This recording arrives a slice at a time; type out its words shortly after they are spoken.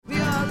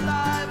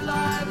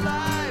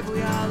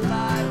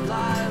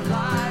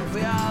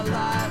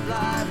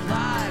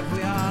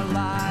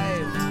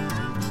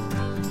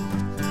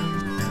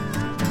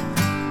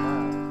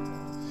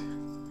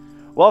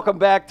Welcome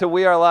back to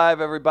We Are Live,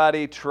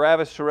 everybody.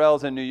 Travis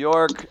Terrell's in New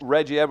York.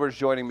 Reggie Edwards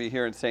joining me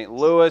here in St.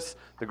 Louis.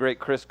 The great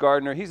Chris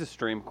Gardner. He's a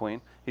stream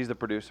queen. He's the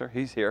producer.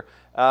 He's here.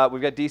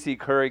 We've got DC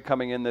Curry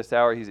coming in this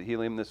hour. He's at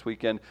Helium this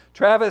weekend.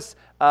 Travis,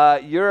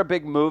 you're a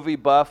big movie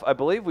buff. I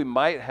believe we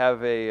might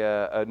have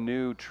a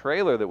new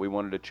trailer that we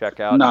wanted to check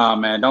out. Nah,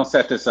 man, don't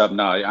set this up.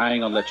 No, I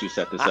ain't going to let you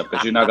set this up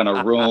because you're not going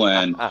to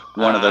ruin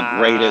one of the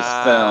greatest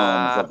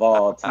films of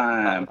all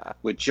time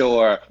with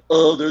your,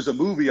 there's a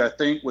movie, I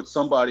think, with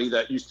somebody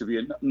that used to be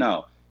a...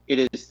 No, it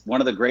is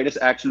one of the greatest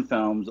action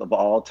films of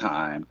all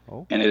time,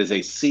 and it is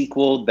a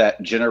sequel that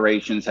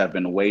generations have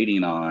been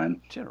waiting on.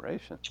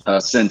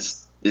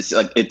 Since it's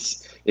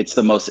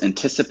the most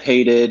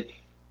anticipated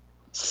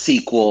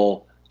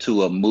sequel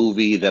to a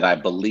movie that I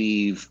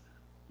believe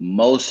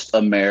most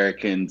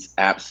Americans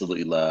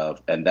absolutely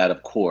love, and that,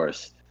 of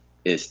course,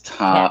 is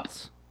Top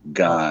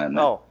Gun.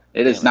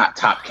 It is not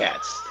Top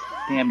Cats.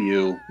 Damn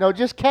you. No,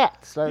 just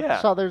Cats.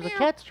 I saw there's a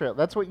Cats trailer.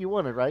 That's what you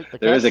wanted, right?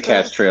 There is a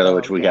Cats trailer,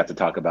 which we have to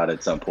talk about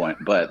at some point.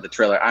 But the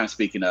trailer I'm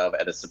speaking of,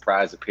 at a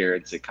surprise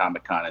appearance at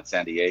Comic-Con in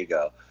San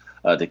Diego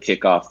to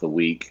kick off the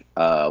week,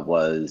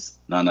 was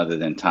none other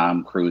than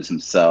Tom Cruise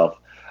himself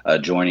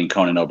joining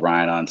Conan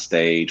O'Brien on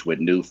stage with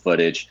new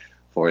footage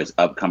for his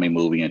upcoming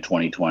movie in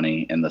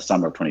 2020, in the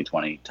summer of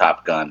 2020,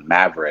 Top Gun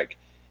Maverick.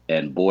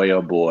 And boy,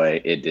 oh boy,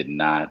 it did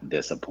not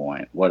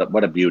disappoint. What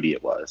a beauty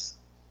it was.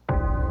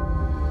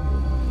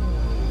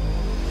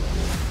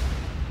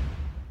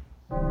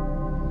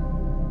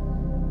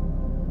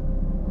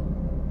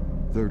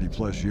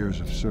 +30 years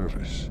of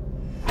service.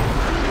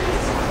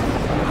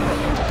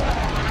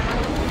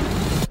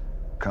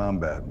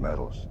 Combat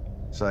medals,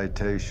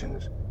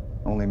 citations.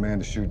 Only man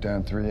to shoot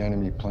down 3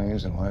 enemy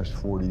planes in the last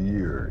 40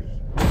 years.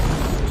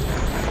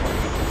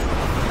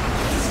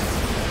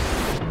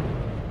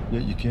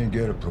 Yet you can't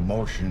get a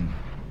promotion,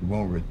 you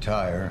won't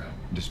retire.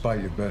 Despite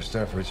your best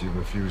efforts, you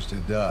refuse to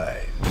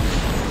die.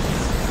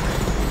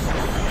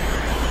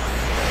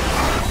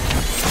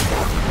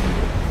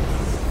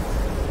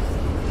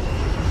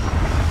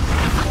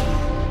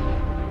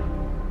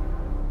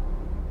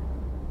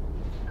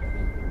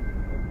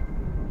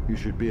 You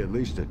should be at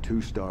least a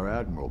 2-star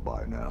admiral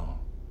by now.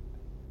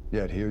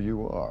 Yet here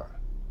you are.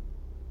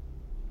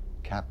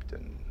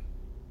 Captain.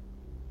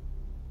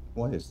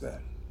 Why is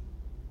that?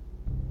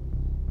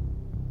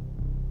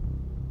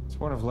 It's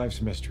one of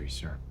life's mysteries,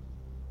 sir.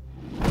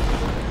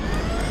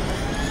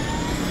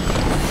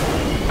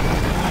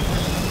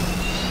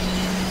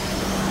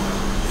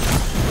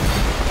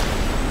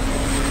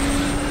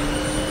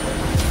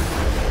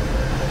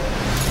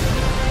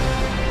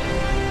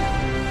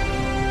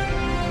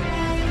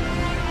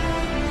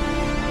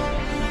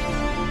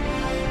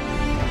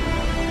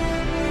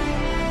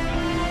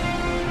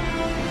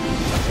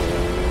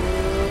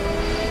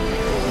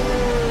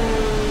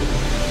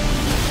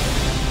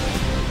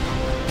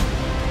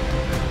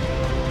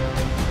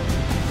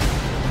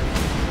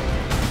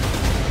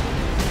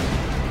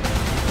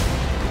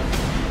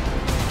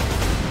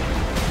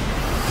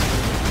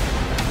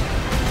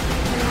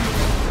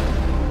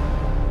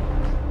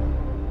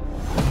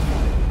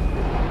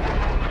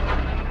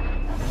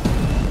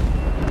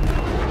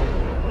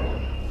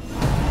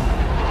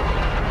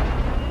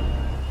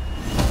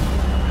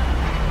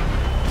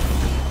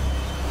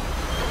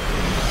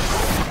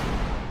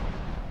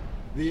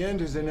 The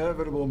end is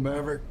inevitable,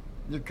 Maverick.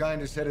 Your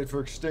kind is headed for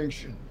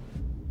extinction.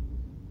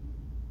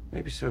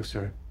 Maybe so,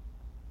 sir.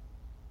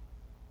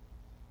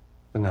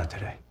 But not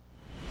today.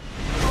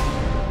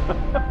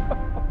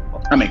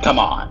 I mean, come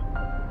on.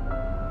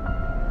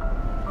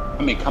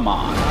 Come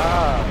on.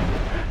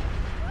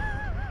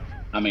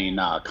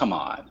 Come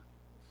on.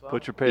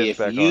 Put your pants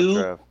back on, Trev.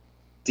 If you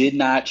did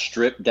not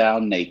strip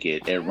down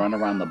naked and run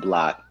around the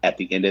block at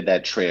the end of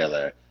that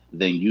trailer,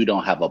 then you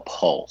don't have a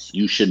pulse.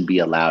 You shouldn't be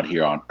allowed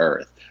here on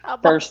Earth.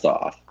 First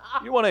off.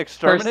 You want to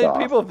exterminate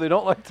people if they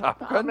don't like Top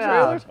Gun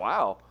trailers?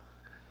 Wow.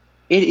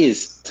 It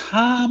is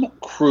Tom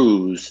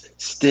Cruise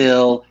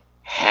still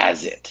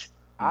has it.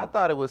 I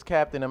thought it was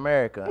Captain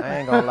America. I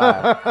ain't gonna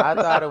lie. I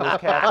thought it was another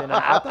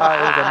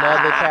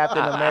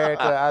Captain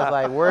America. I was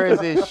like, where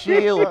is his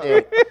shield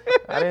at?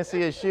 I didn't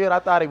see his shield. I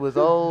thought he was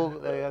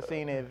old. I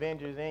seen the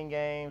Avengers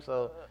Endgame,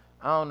 so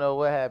I don't know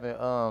what happened.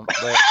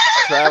 But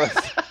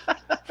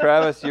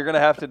Travis, you're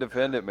gonna have to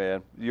defend it,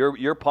 man.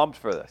 You're pumped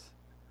for this.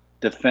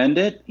 Defend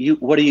it?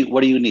 What do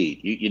you need?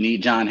 You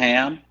need John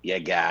Hamm?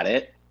 You got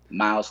it.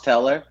 Miles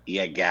Teller?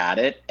 You got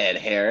it. Ed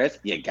Harris?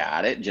 You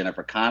got it.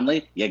 Jennifer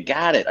Connelly? You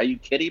got it. Are you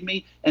kidding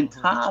me? And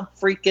Tom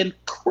freaking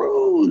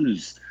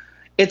Cruise.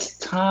 It's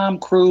Tom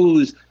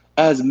Cruise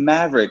as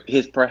Maverick,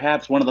 his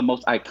perhaps one of the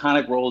most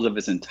iconic roles of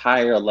his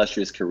entire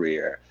illustrious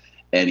career.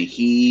 And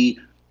he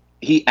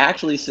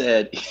actually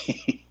said,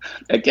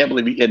 I can't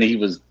believe and he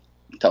was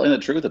telling the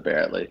truth,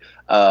 apparently.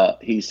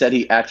 He said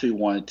he actually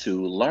wanted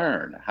to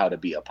learn how to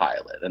be a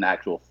pilot, an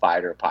actual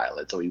fighter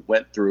pilot. So he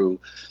went through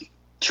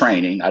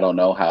training. I don't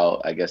know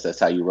how, I guess that's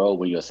how you roll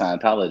when you're a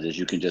Scientologist.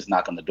 You can just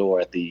knock on the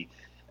door at the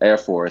Air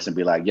Force and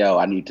be like, yo,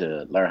 I need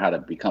to learn how to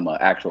become an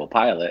actual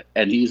pilot.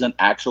 And he's an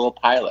actual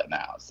pilot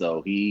now.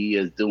 So he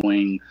is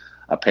doing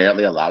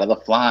apparently a lot of the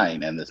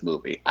flying in this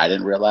movie. I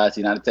didn't realize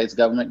the United States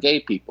government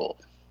gave people,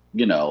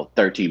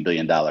 $13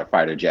 billion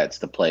fighter jets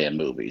to play in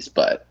movies,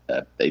 but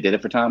they did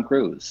it for Tom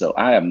Cruise. So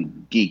I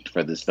am geeked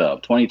for this film.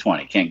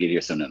 2020, can't get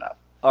here soon enough.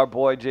 Our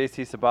boy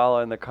JC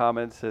Sabala in the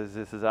comments says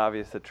this is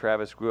obvious that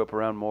Travis grew up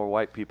around more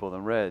white people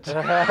than Reg.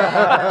 I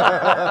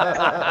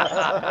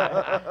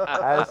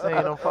seen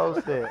him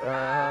post it.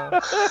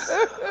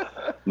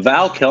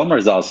 Val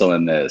Kilmer's also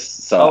in this,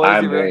 so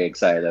I'm really? very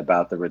excited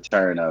about the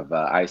return of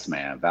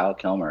Iceman. Val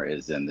Kilmer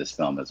is in this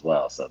film as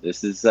well, so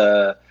this is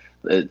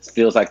it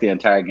feels like the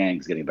entire gang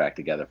is getting back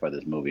together for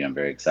this movie. I'm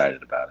very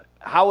excited about it.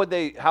 How would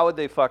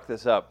they fuck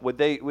this up? Would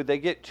they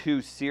get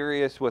too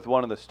serious with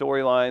one of the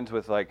storylines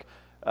with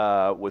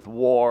with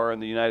war in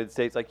the United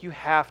States? Like, you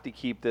have to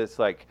keep this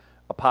like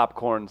a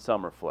popcorn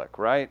summer flick,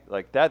 right?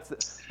 Like, that's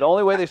the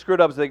only way they screwed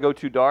up is they go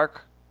too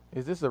dark.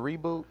 Is this a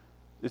reboot?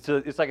 It's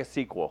like a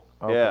sequel.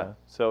 Okay. Yeah.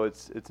 So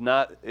it's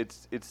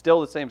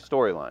still the same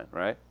storyline,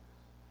 right?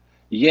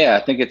 Yeah,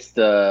 I think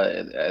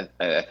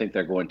I think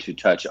they're going to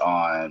touch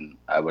on,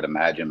 I would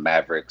imagine,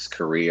 Maverick's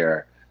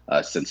career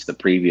since the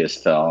previous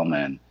film,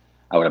 and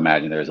I would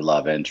imagine there's a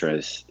love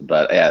interest.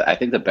 But yeah, I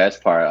think the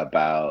best part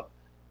about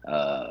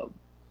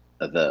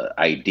the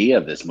idea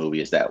of this movie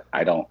is that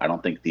I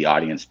don't think the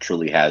audience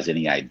truly has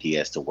any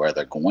idea as to where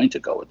they're going to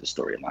go with the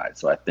storyline.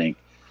 So I think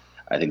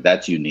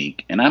that's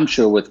unique, and I'm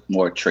sure with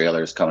more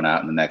trailers coming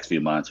out in the next few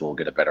months, we'll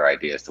get a better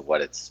idea as to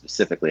what it's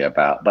specifically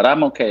about. But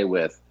I'm okay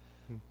with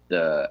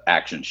the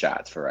action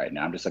shots for right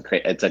now.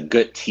 It's a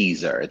good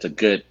teaser.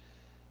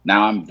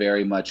 Now I'm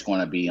very much going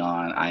to be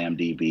on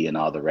IMDb and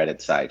all the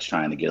Reddit sites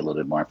trying to get a little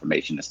bit more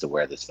information as to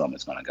where this film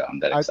is going to go. I'm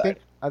that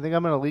excited. I think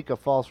I'm going to leak a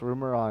false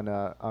rumor on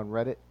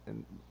Reddit,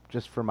 and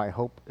just for my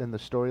hope in the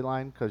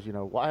storyline, because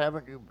why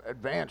haven't you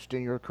advanced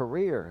in your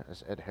career?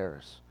 As Ed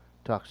Harris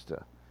talks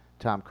to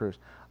Tom Cruise,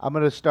 I'm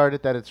going to start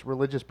it that it's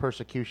religious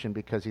persecution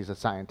because he's a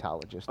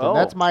Scientologist, and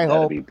that's my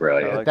hope. Be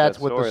brilliant. That's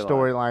what the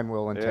storyline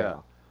will entail.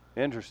 Yeah.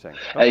 Interesting.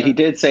 Okay. He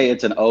did say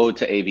it's an ode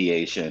to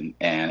aviation,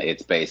 and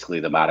it's basically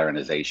the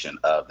modernization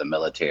of the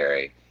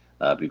military,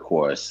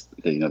 because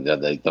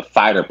the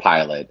fighter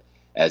pilot,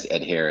 as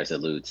Ed Harris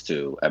alludes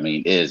to,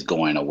 is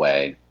going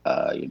away.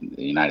 The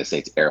United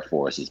States Air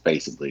Force is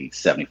basically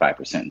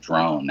 75%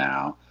 drone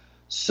now.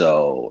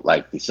 So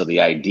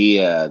the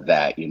idea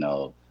that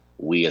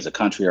we as a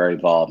country are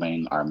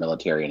evolving, our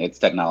military and its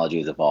technology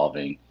is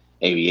evolving,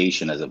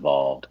 aviation has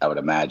evolved. I would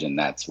imagine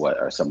that's what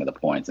are some of the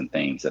points and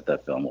things that the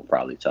film will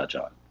probably touch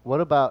on.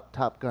 What about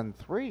Top Gun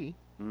 3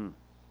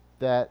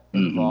 that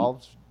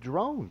involves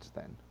drones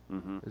then?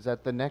 Mm-hmm. Is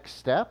that the next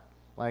step?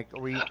 Like,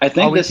 are we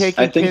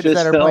taking kids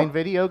that are playing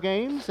video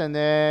games and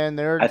then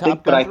they're Top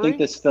Gun 3? I think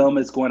this film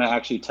is going to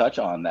actually touch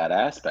on that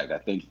aspect. I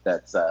think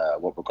that's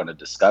what we're going to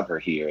discover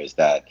here is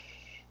that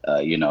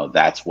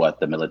that's what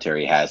the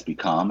military has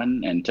become.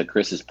 And to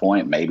Chris's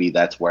point, maybe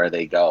that's where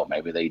they go.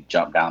 Maybe they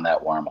jump down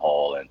that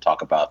wormhole and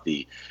talk about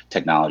the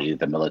technology that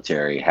the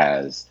military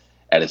has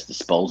at its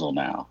disposal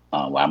now.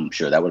 I'm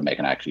sure that would make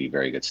an actually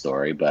very good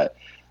story. But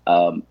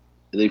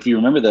if you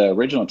remember the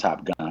original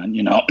Top Gun,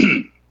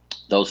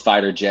 those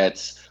fighter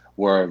jets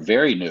were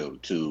very new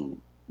to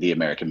the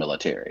American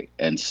military.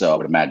 And so I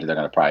would imagine they're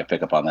going to probably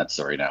pick up on that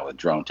story now with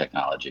drone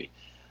technology.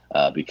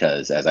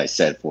 Because as I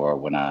said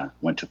when I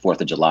went to 4th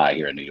of July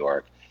here in New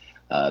York,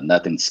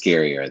 nothing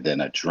scarier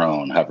than a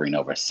drone hovering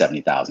over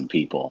 70,000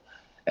 people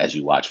as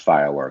you watch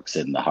fireworks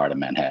in the heart of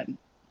Manhattan.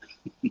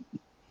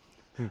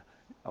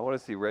 I want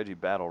to see Reggie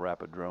battle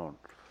rap a drone.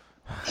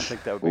 I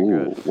think that would be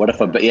good.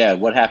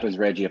 What happens,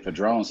 Reggie, if a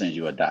drone sends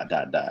you a ...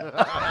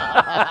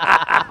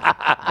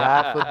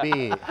 God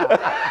forbid.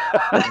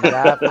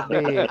 God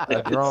forbid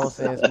a drone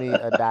sends me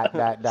a ...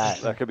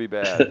 That could be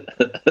bad.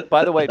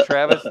 By the way,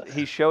 Travis,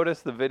 he showed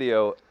us the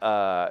video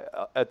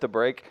at the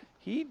break.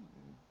 He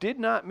did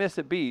not miss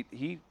a beat.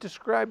 He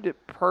described it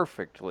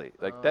perfectly.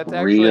 Like, that's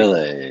actually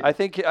really. I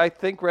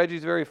think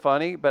Reggie's very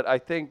funny, but I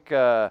think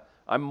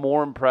I'm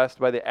more impressed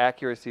by the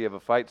accuracy of a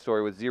fight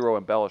story with zero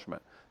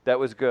embellishment. That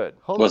was good.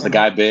 Was the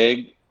guy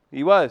big?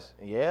 He was.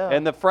 Yeah.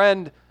 And the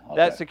friend,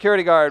 that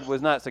security guard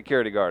was not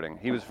security guarding.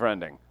 He was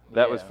friending.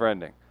 That was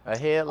friending. A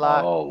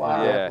headlock. Oh,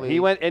 wow. Yeah. He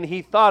went and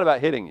he thought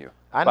about hitting you,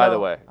 I by know. the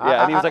way.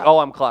 Yeah. And he was like,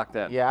 I'm clocked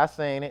in. Yeah, I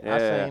seen it. Yeah. I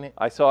seen it.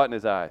 I saw it in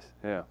his eyes.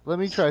 Yeah. Let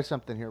me try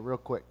something here real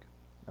quick.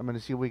 I'm going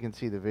to see if we can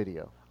see the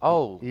video.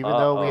 Oh. Even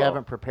though we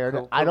haven't prepared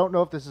it. I don't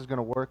know if this is going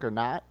to work or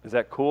not. Is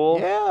that cool?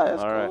 Yeah,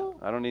 that's All right. cool.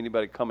 I don't need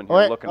anybody coming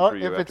here looking for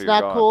you if after it's you're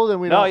not gone. cool, then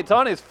we No, don't. it's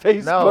on his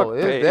Facebook No,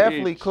 it's page.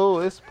 definitely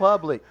cool. It's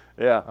public.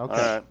 Yeah.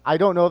 Okay. All right. I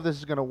don't know if this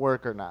is going to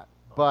work or not,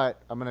 but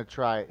I'm going to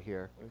try it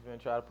here. We're going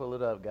to try to pull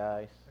it up,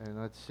 guys.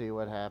 And let's see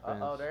what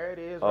happens. Oh, there it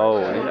is.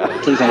 Oh, right there.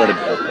 yeah. Please don't let it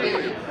go.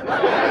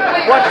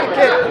 Watch the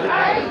kid.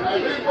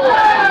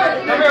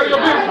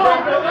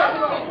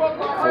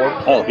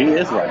 Oh, he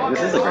is right.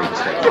 This is a great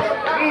description.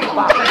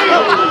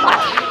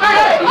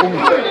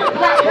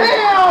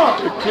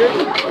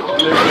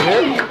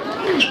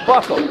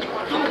 Buckle.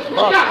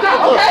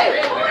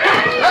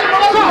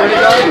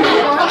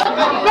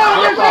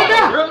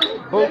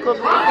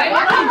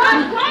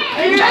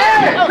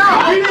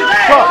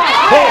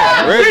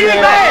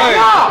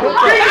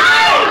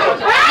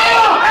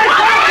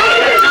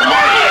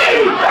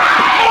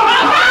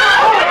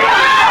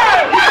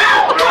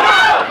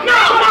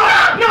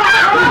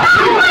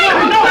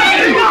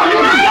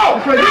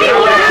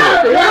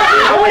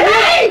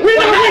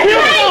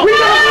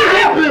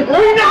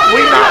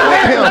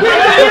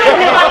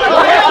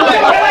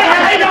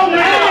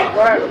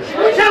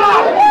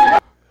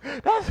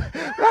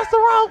 That's the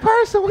wrong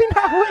person. We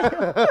not with him.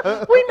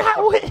 We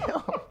not with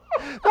him.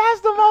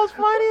 That's the most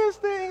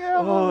funniest thing ever.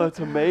 Oh, that's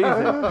amazing.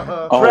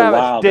 Oh, Travis,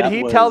 wow, did that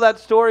he tell was that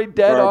story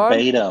dead on?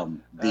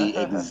 verbatim, the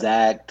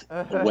exact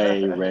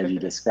way Reggie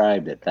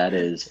described it. That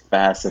is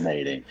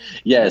fascinating.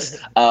 Yes,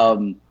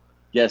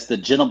 yes, the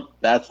gentleman.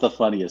 That's the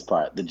funniest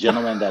part. The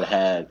gentleman that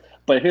had.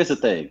 But here's the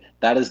thing.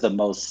 That is the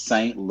most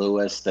St.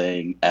 Louis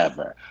thing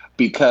ever,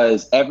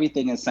 because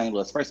everything in St.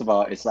 Louis. First of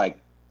all, it's like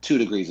 2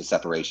 degrees of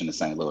separation in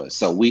St. Louis.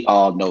 So we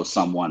all know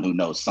someone who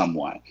knows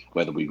someone,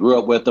 whether we grew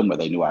up with them,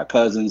 whether they knew our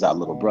cousins, our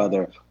little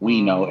brother.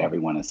 We know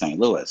everyone in St.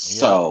 Louis.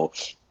 So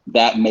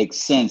that makes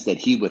sense that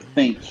he would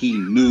think he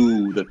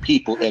knew the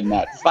people in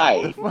that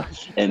fight,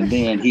 and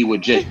then he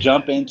would just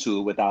jump into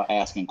it without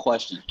asking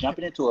questions.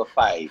 Jumping into a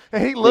fight,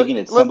 thinking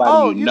it's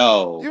somebody you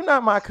know. You're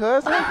not my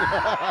cousin.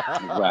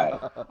 Right.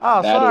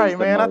 Oh, That sorry, is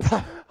the man. most-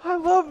 I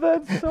love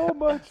that so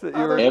much. That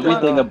you're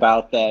Everything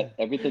about that,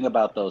 everything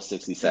about those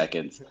 60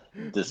 seconds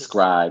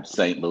describes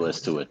St.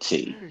 Louis to a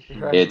T.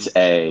 It's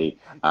all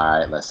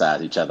right, let's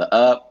size each other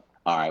up.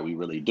 All right, we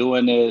really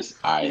doing this.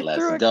 All right,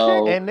 let's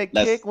go. And the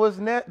kick was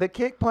the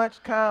kick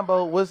punch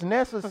combo was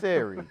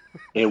necessary.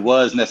 It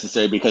was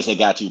necessary because it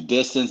got you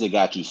distance, it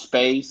got you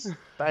space.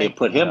 It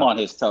put him on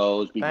his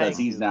toes because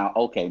he's now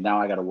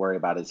I got to worry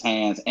about his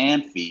hands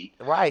and feet.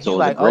 Right. So He's it's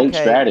like, a great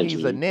okay, strategy.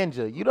 he's a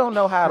ninja. You don't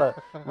know how to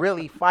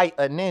really fight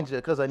a ninja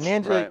because a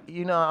ninja, Right.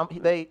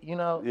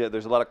 Yeah,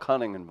 there's a lot of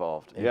cunning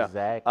involved.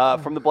 Exactly. Yeah.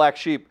 From the Black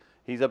Sheep,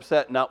 he's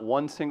upset not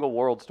one single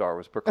world star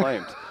was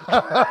proclaimed.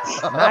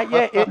 Not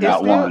yet.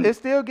 It's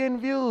still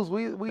getting views.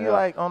 We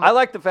like on. I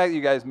like the fact that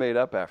you guys made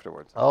up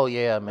afterwards. Oh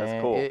yeah, man.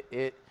 That's cool.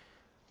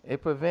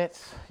 It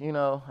prevents, It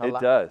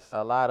does.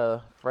 a lot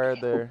of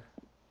further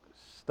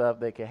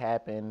stuff that could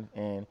happen,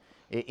 and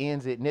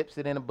it nips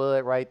it in the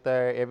bud right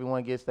there.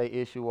 Everyone gets their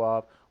issue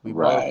off. We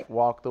both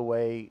walked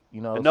away,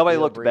 And nobody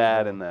still looked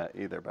bad breathing. in that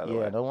either, by the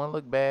way. Yeah, no one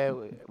looked bad.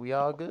 We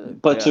all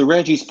good. But to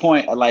Reggie's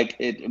point,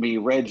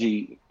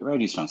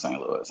 Reggie's from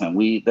St. Louis, and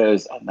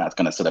I'm not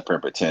going to sit up here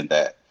and pretend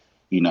that,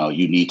 you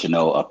need to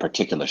know a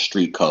particular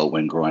street code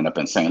when growing up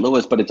in St.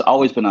 Louis, but it's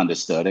always been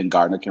understood, and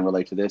Gardner can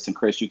relate to this, and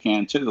Chris, you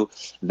can too,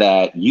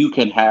 that you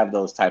can have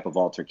those type of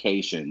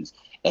altercations,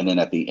 and then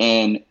at the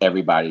end,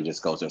 everybody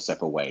just goes their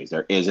separate ways.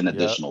 There is an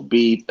additional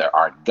beat. There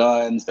aren't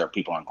guns.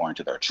 People aren't going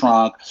to their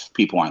trunk.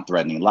 People aren't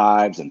threatening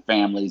lives and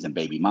families and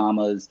baby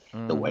mamas.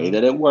 Mm-hmm. The way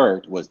that it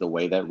worked was the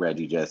way that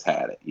Reggie just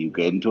had it. You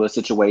get into a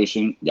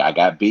situation, y'all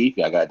got beef,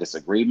 y'all got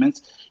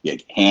disagreements, you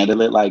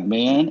handle it like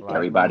men,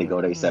 everybody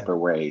go their separate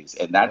ways.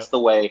 And that's the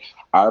way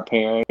our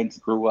parents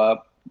grew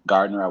up.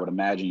 Gardner, I would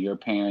imagine your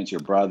parents, your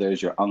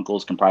brothers, your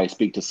uncles can probably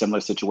speak to similar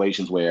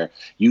situations where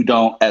you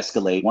don't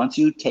escalate. Once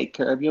you take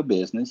care of your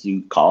business,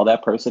 you call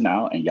that person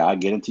out and y'all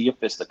get into your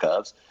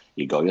fisticuffs.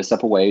 You go your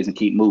separate ways and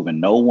keep moving.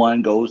 No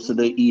one goes to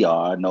the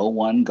ER. No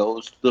one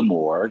goes to the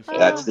morgue.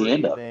 That's the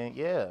end of it.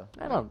 Yeah.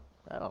 I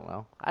don't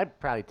know. I'd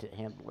probably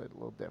handle it a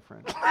little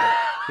different.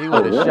 He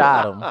would have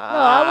shot him. No,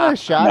 I would have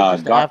shot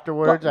just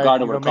afterwards.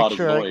 Gardner would have make called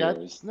sure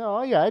his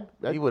lawyers.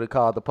 I'd He would have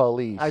called the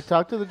police. I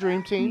talked to the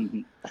dream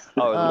team.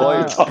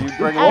 Lawyers. You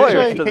bring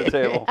lawyers to the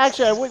table.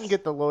 Actually, I wouldn't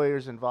get the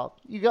lawyers involved.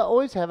 You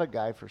always have a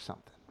guy for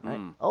something, right?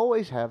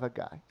 Always have a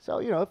guy. So,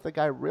 if the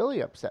guy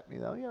really upset me,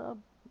 though, you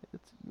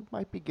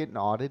might be getting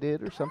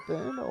audited or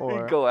something,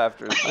 or go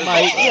after it.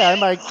 I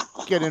might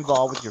get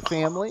involved with your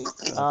family.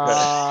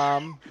 So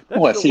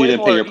you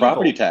didn't pay your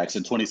property tax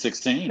in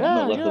 2016. Yeah,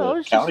 I'm gonna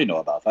let the county know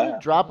about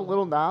that. Drop a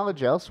little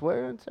knowledge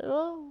elsewhere and say,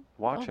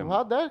 watch him.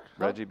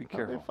 Reggie, be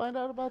careful. How'd they find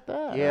out about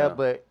that? Yeah,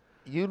 but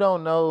you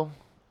don't know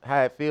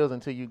how it feels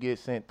until you get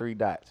sent 3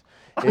 dots.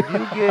 If you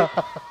get,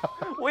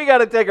 we got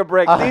to take a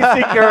break.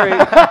 DC Curry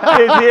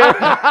is here.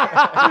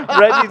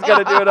 Reggie's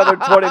going to do another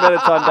 20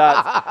 minutes on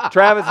dots.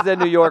 Travis is in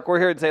New York. We're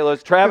here in St.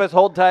 Louis. Travis,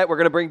 hold tight. We're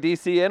going to bring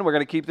DC in. We're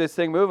going to keep this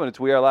thing moving. It's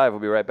We Are Live. We'll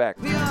be right back.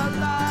 We are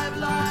live,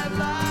 live,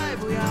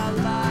 live. We are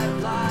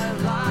live,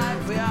 live,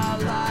 live. We are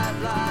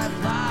live,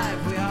 live,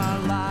 live. We are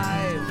live.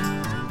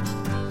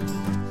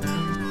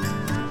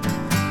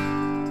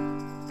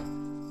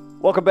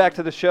 Welcome back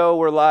to the show.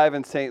 We're live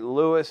in St.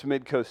 Louis,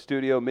 Midcoast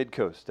Studio,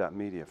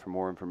 midcoast.media for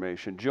more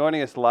information.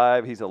 Joining us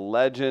live, he's a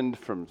legend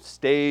from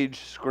stage,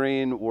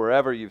 screen,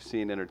 wherever you've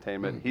seen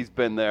entertainment. He's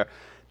been there.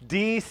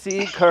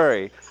 DC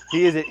Curry.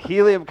 He is at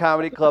Helium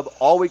Comedy Club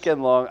all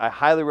weekend long. I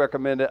highly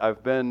recommend it.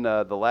 I've been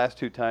the last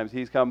 2 times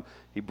he's come.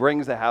 He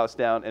brings the house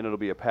down, and it'll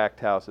be a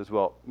packed house as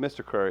well.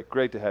 Mr. Curry,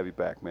 great to have you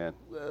back, man.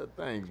 Well,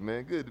 thanks,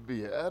 man. Good to be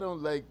here. I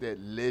don't like that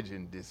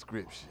legend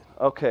description.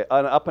 Okay,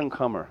 an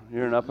up-and-comer.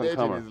 You're an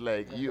up-and-comer. Legend is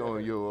like you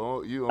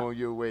on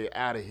your way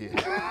out of here. And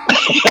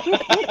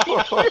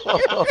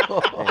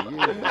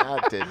you're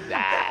about to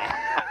die.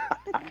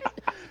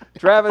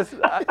 Travis,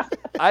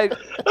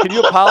 can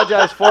you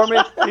apologize for me?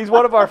 He's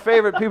one of our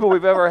favorite people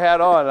we've ever had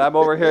on, and I'm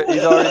over here.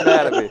 He's already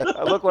mad at me.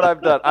 Look what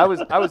I've done. I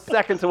was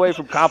seconds away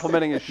from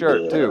complimenting his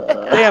shirt too.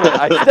 Damn it!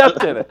 I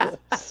stepped in it.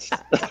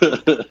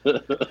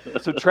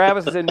 So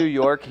Travis is in New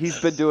York.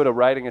 He's been doing a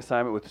writing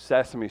assignment with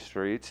Sesame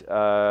Street.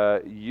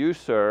 You,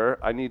 sir,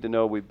 I need to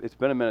know. It's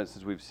been a minute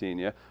since we've seen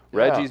you.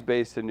 Reggie's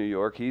based in New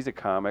York. He's a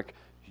comic.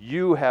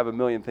 You have a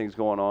million things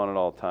going on at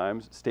all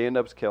times.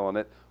 Stand-up's killing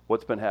it.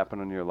 What's been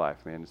happening in your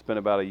life, man? It's been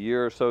about a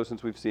year or so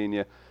since we've seen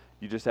you.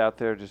 You just out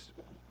there just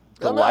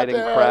delighting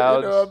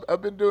crowds. You know,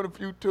 I've been doing a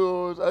few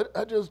tours. I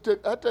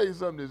tell you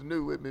something that's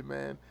new with me,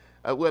 man.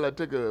 I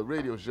took a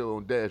radio show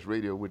on Dash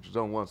Radio, which is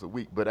on once a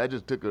week, but I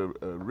just took a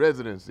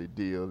residency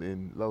deal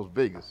in Las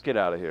Vegas. Get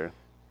out of here.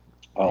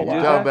 Oh,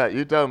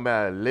 You're talking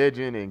about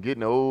legend and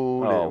getting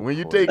old. Oh, and when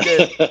you take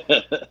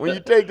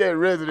that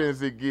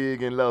residency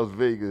gig in Las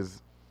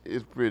Vegas,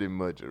 it's pretty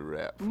much a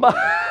wrap.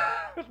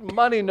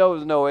 Money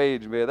knows no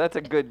age, man. That's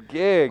a good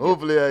gig.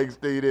 Hopefully I can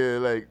stay there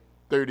like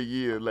 30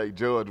 years like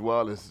George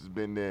Wallace has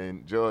been there,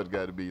 and George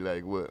got to be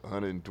like, what,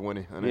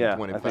 120, 125? Yeah,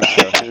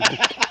 I think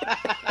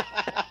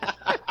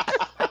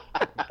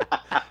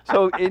so.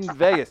 So in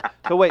Vegas.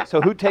 So wait, so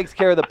who takes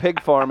care of the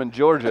pig farm in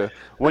Georgia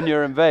when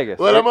you're in Vegas?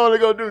 Well, I'm only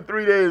going to do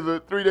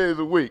 3 days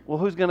a week. Well,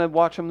 who's going to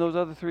watch him those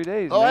other 3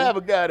 days, Oh, man? I have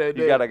a guy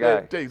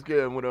that takes care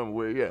of him when I'm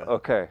away, yeah.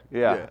 Okay,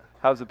 yeah.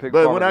 How's the pig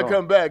But farm when I going?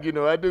 come back, you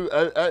know,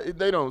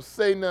 they don't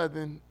say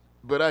nothing,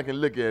 but I can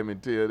look at them and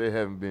tell they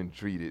haven't been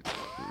treated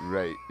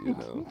right, you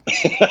know.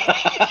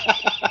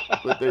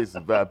 But they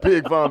survive.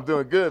 Pig farm's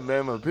doing good,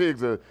 man. My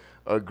pigs are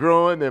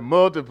growing, they're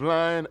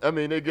multiplying. I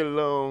mean, they get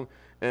along,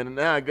 and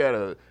now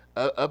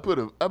I put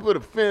a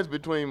fence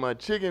between my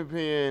chicken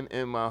pen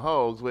and my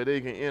hogs where they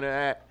can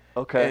interact.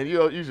 Okay. And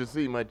you should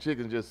see my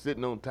chickens just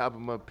sitting on top of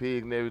my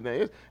pigs and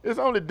everything. It's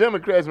only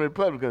Democrats and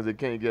Republicans that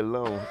can't get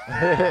along.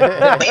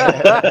 My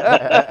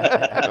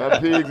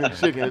pigs and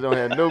chickens don't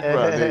have no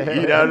problem.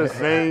 They eat out of the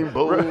same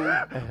bowl.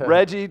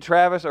 Reggie,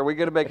 Travis, are we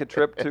going to make a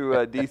trip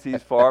to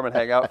DC's farm and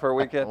hang out for a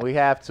weekend? We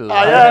have to.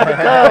 I have to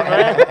come,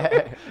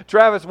 man.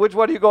 Travis, which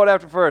one are you going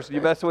after first?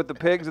 You messing with the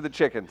pigs or the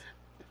chickens?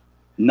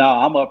 No,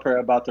 I'm up here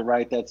about to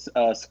write that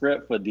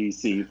script for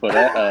DC for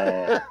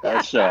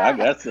that show. I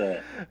guess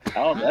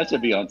that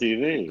should be on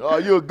TV. Oh,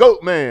 you a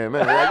goat man,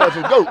 man. I got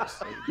some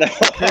goats.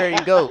 There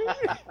you go.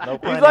 No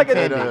pun He's like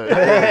intended.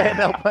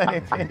 No pun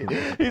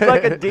intended. He's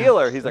like a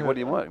dealer. He's like, what do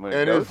you want? You want a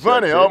And goat? it's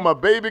funny, Sure, all kid. my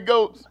baby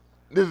goats,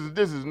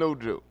 this is no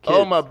joke. Kids.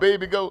 All my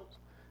baby goats,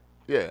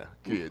 yeah,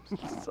 kids.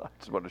 I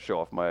just want to show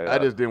off my I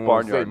just didn't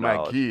want to say barnyard my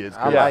knowledge. kids.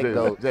 I like that,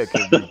 goats. that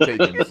can be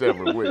taken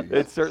several ways.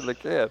 It certainly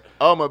can.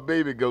 All my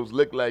baby goats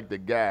look like the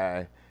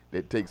guy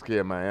that takes care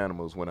of my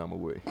animals when I'm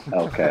away.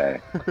 Okay.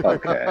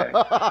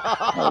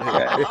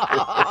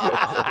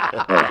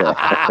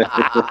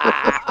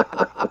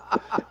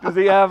 Does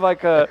he have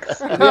like a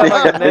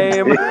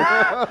name?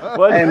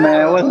 What? Hey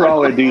man, what's wrong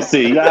with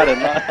DC? You out of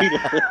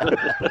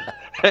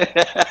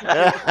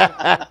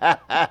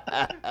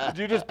Did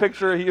you just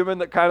picture a human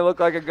that kind of looked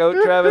like a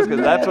goat, Travis?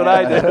 Because that's what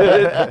I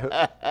did.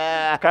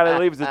 Kind of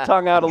leaves his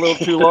tongue out a little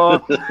too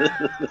long.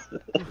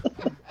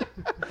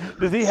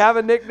 Does he have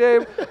a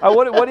nickname?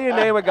 What do you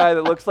name a guy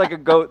that looks like a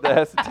goat that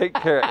has to take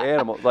care of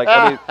animals? Like,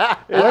 I mean,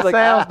 it's What like,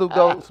 sounds do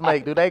goats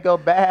make? Do they go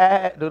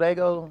bad? Do they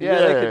go? Yeah,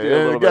 they could do a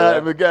and little bit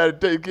of the guy to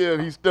take care of,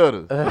 he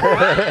stutters.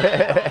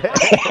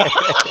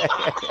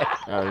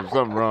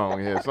 Something wrong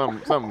here.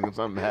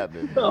 Something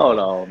happening. Hold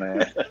on,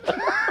 man.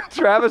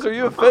 Travis, are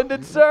you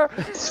offended, sir?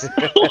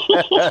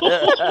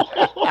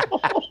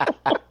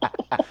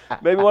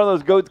 Maybe one of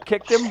those goats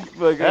kicked him.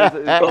 Like, he's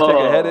take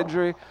a head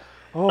injury.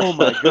 Oh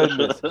my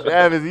goodness.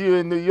 Travis, you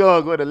in New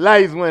York where the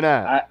lights went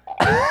out.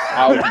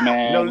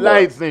 Man. No look,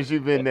 lights since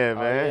you've been there,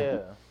 man.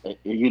 Yeah.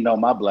 You know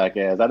my black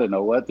ass. I didn't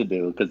know what to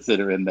do,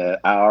 considering that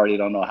I already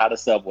don't know how the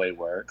subway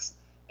works.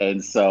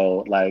 And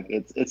so, like,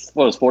 it's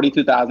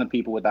 42,000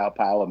 people without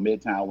power.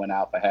 Midtown went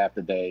out for half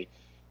the day,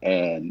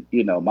 and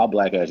you know my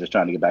black ass is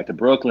trying to get back to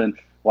Brooklyn.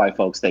 White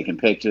folks taking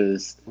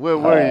pictures. Where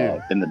were you?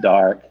 In the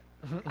dark.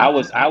 I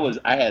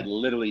had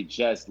literally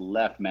just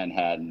left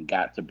Manhattan,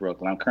 got to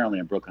Brooklyn. I'm currently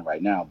in Brooklyn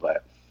right now,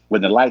 but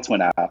when the lights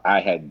went out,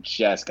 I had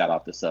just got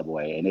off the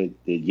subway, and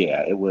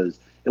it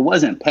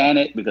wasn't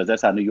panic because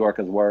that's how New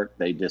Yorkers work.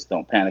 They just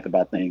don't panic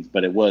about things,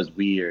 but it was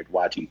weird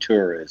watching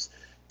tourists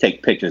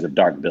take pictures of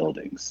dark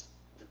buildings.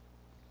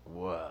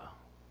 Wow.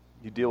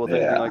 You deal with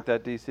anything like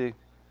that, DC?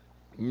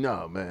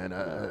 No, man.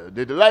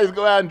 Did the lights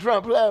go out in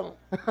Trump Platinum?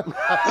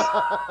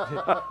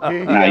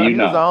 Now you He was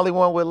the know. only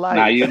one with lights.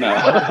 Now you know.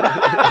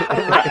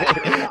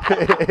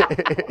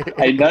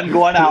 Ain't nothing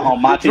going out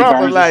on Monty Trump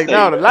Burns' was like, estate.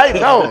 no, the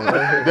lights on.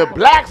 The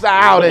blacks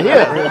are out of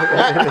here.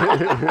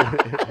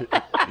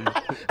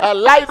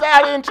 Lights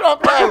out in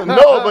Trump Platinum.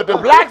 No, but the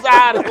blacks are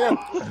out of here.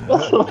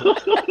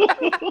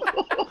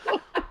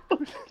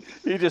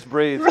 He just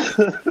breathed.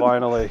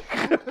 Finally.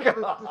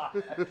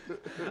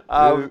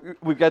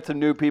 We've got some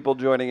new people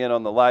joining in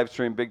on the live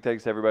stream. Big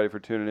thanks to everybody for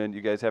tuning in.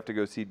 You guys have to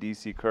go see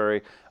DC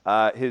Curry.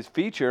 His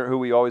feature, who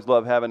we always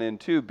love having in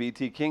too,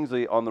 BT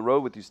Kingsley, on the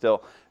road with you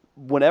still.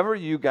 Whenever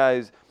you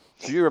guys,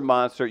 so you're a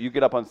monster, you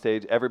get up on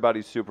stage,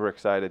 everybody's super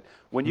excited.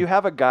 When you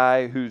have a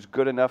guy who's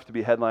good enough to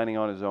be headlining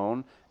on his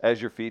own as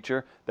your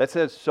feature, that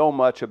says so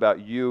much about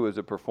you as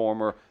a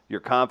performer, your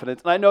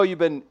confidence. And I know you've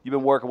been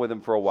working with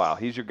him for a while.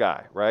 He's your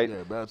guy, right? Yeah,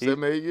 about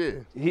 7, 8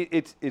 years.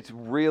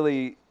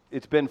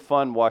 It's been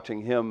fun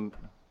watching him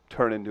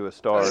turn into a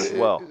star as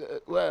well.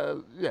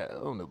 Well, yeah, I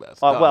don't know about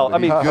star.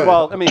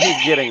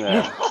 He's getting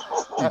there.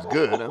 He's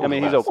good. I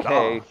mean, he's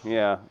okay.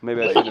 Yeah,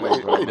 maybe I should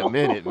Wait a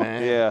minute,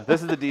 man. Yeah,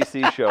 this is the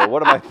DC show.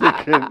 What am I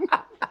thinking?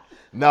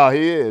 No,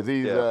 he is.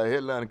 He's Yeah.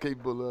 headliner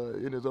capable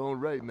in his own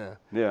right now.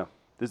 Yeah.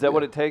 Is that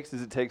what it takes?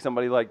 Does it take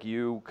somebody like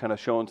you kind of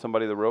showing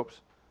somebody the ropes?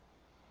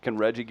 Can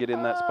Reggie get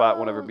in that spot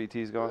whenever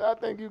BT's going? I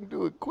think you can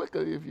do it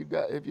quicker if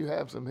you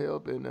have some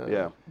help and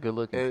Good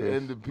looking.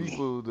 and the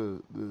people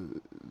the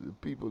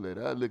people that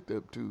I looked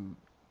up to,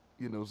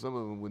 some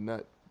of them were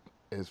not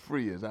as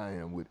free as I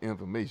am with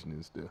information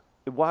and stuff.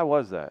 Why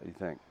was that, you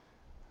think?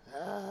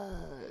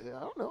 I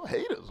don't know,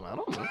 haters. I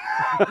don't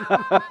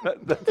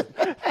know.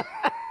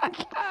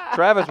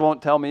 Travis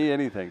won't tell me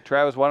anything.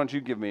 Travis, why don't you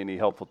give me any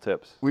helpful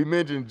tips? We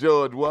mentioned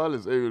George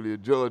Wallace earlier.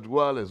 George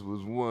Wallace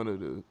was one of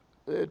the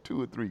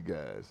 2 or 3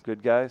 guys.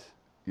 Good guys?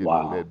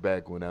 Wow. That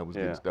back when I was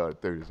Yeah. getting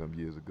started 30-some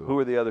years ago. Who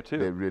were the other two?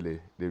 They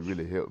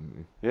really helped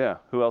me. Yeah.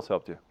 Who else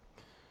helped you?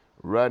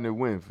 Rodney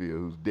Winfield,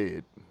 who's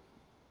dead.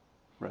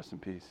 Rest in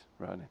peace,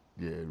 Rodney.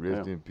 Yeah,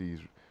 rest in peace.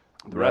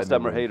 The rest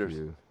of them are Rodney haters.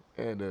 Winfield.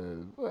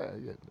 And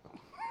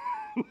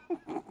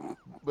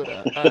but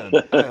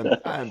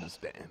I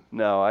understand.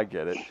 No, I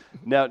get it.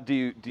 Now, do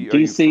you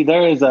DC,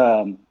 there is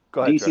a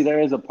Go ahead, DC. Trevor. There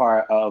is a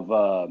part of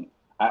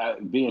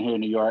being here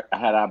in New York. I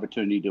had an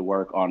opportunity to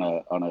work on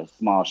a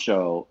small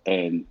show,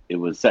 and it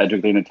was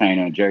Cedric the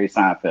Entertainer and Jerry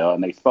Seinfeld,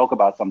 and they spoke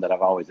about something that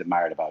I've always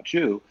admired about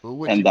you. Well,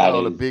 what and you that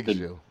call a is big the-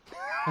 show?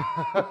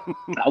 I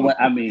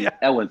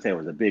wouldn't say it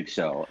was a big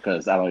show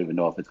because I don't even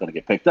know if it's going to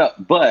get picked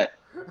up. But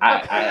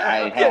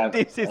I have.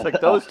 DC's like,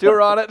 those two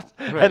are on it,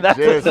 and that's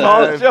Jerry a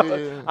small Seinfeld, show.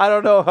 yeah. I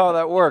don't know how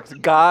that works.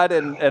 God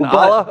and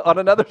Allah on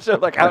another show.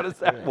 Like, how does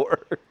that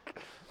work?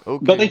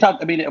 Okay. But they talk.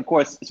 I mean, of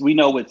course, we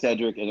know with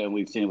Cedric, and then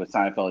we've seen it with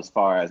Seinfeld as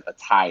far as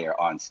attire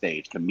on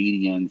stage,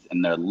 comedians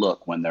and their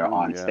look when they're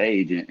on yeah.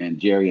 stage. And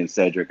Jerry and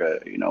Cedric,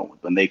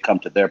 when they come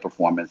to their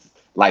performance,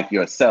 like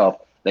yourself,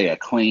 they are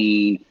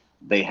clean.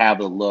 They have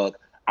the look.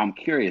 I'm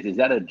curious, is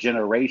that a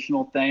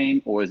generational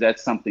thing, or is that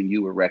something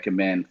you would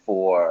recommend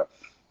for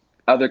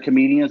other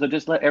comedians, or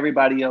just let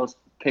everybody else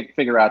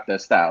figure out their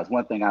styles?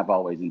 One thing I've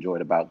always enjoyed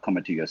about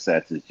coming to your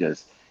sets is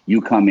just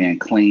you come in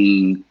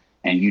clean.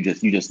 And you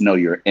just know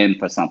you're in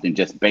for something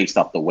just based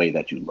off the way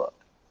that you look.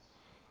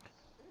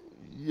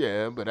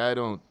 Yeah, but I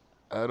don't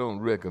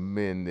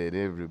recommend that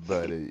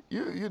everybody.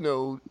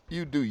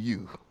 You do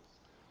you.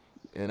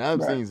 And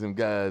I've seen some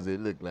guys that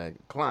look like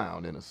a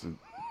clown in a suit.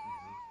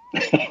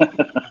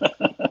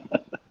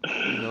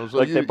 So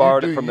Like they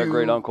borrowed it from their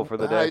great uncle for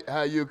the day.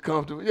 How you're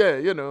comfortable? Yeah,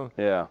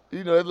 Yeah.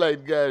 It's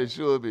like the guy that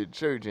show up at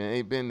church and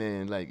ain't been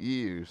there in like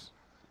years,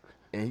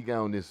 and he got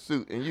on this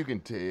suit, and you can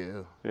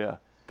tell Yeah.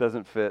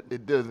 Doesn't fit.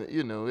 it doesn't.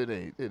 It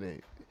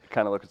ain't.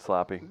 Kind of looking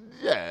sloppy.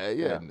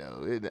 Yeah.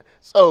 No.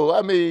 So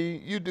I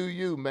mean, you do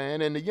you,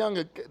 man, and the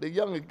younger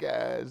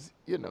guys,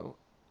 you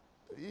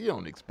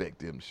don't expect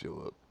them to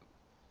show up,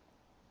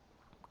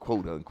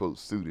 quote unquote,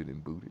 suited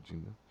and booted,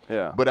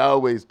 Yeah. But I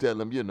always tell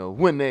them,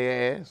 when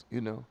they ask,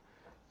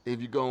 if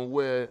you're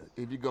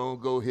gonna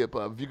go hip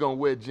hop, if you're gonna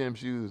wear gym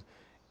shoes,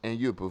 and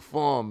you're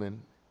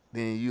performing,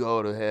 then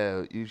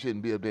you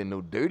shouldn't be up there in no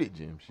dirty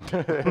gym shoes.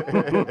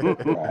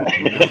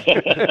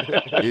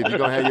 If you're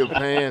gonna have your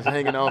pants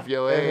hanging off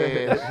your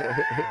ass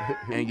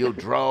and your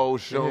drawers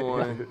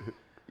showing,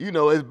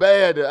 it's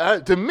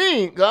bad to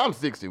me, 'cause I'm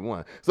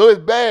 61. So it's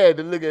bad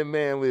to look at a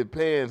man with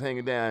pants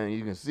hanging down and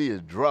you can see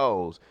his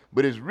drawers.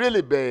 But it's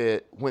really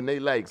bad when they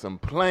like some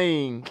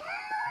plain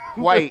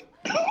white,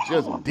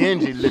 just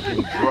dingy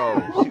looking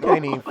drawers. You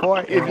can't even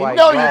fart in If you white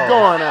know drawers. you're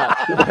going out,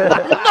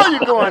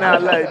 you're going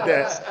out like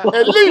that,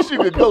 at least you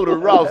could go to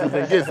Ross's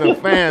and get some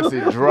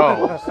fancy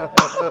drawers.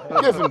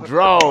 Get some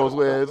drawers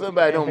where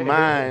somebody don't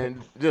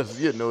mind, just,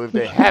 if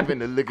they happen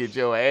to look at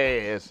your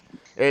ass,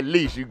 at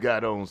least you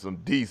got on some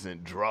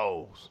decent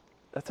drawers.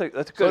 That's good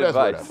So that's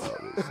advice. what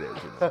I've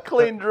always said,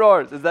 Clean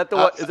drawers. Is that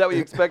is that what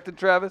you expected,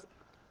 Travis?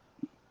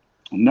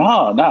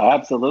 No,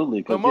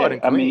 absolutely. 'Cause, Well, more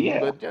than I mean, clean,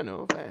 yeah.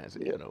 but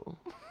fancy,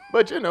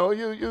 But you know,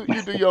 you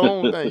do your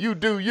own thing. You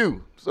do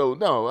you. So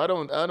no, I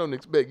don't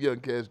expect young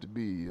cats to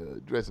be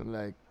dressing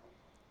like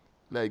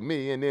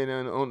me. And then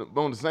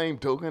on the same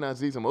token, I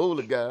see some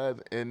older guys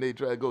and they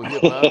try to go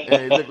hip hop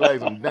and they look like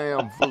some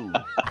damn fools.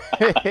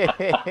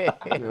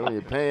 You know,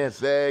 your pants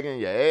sagging,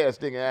 your ass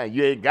sticking out.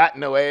 You ain't got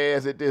no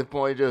ass at this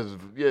point. Just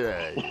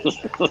yeah.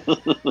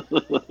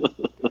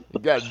 You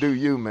gotta do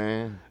you,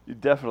 man. You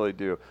definitely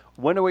do.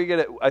 When do we get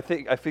it? I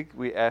think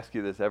we ask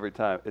you this every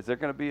time. Is there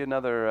going to be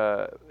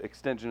another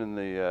extension in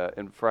the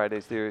in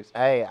Friday series?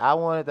 Hey, I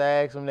wanted to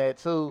ask him that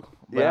too,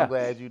 but Yeah. I'm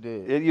glad you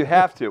did. You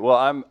have to.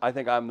 Well, I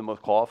think I'm the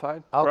most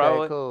qualified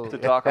probably cool. to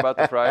talk about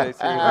the Friday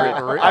series.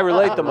 I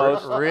relate the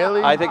most.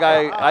 Really? I think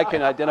I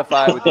can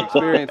identify with the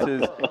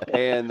experiences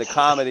and the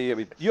comedy. I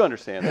mean, you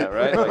understand that,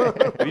 right?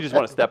 Like, if you just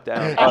want to step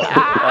down,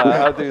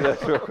 I'll do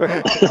this real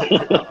quick.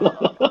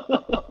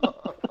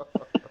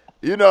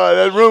 You know,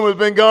 that rumor's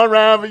been going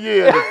around for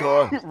years, of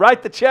course.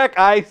 Write the check,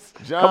 Ice.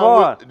 Come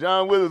on.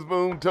 John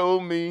Witherspoon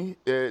told me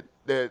that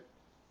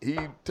he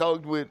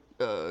talked with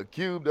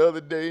Cube the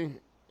other day,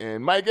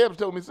 and Mike Epps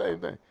told me the same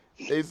thing.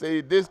 They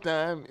say this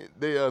time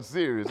they are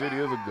serious. It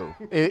is a go.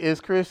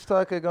 Is Chris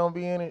Tucker gonna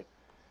be in it?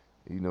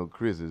 You know,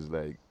 Chris is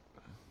like,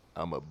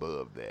 I'm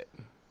above that.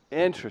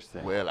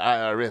 Interesting. Well,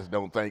 IRS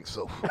don't think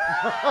so.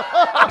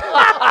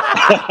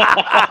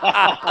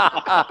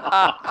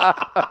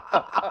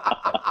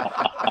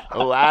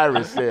 Oh,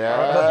 Iris said,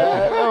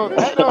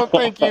 I don't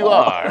think you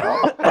are.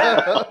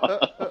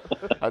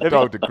 I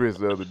talked to Chris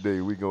the other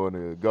day. We going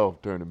to a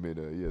golf tournament.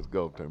 Yes,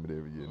 golf tournament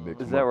every year.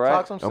 Next Is month. that right?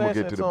 Talk some I'm gonna sense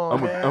get to into the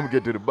him, man. I'm gonna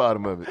get to the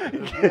bottom of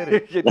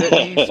it.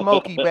 Need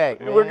Smokey back,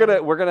 man.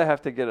 We're gonna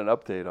have to get an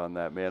update on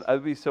that, man.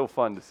 It'd be so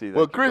fun to see that.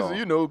 Well, keep Chris, going.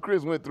 you know,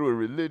 Chris went through a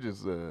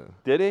religious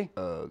Did he?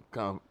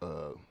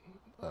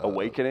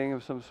 Awakening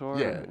of some sort?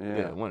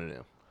 yeah, one of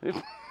them.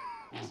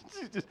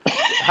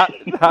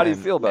 How do you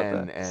feel about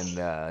that? And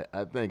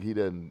I think he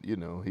doesn't, you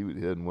know, he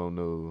doesn't want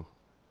no.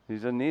 He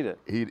doesn't need it.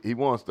 He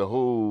wants the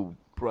whole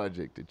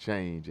project to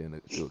change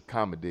and to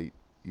accommodate,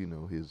 you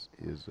know, his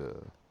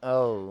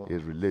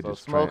religious.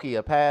 So Smokey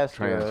a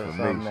pastor or something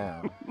transformation.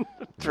 now.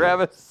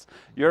 Travis,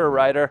 you're a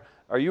writer.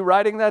 Are you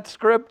writing that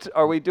script?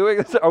 Are we doing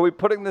this? Are we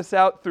putting this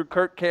out through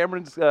Kirk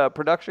Cameron's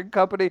production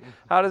company?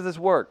 How does this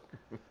work?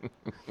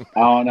 I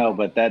don't know,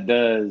 but that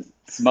does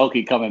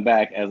Smokey coming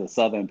back as a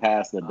Southern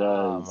pastor does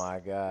Oh my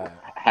God.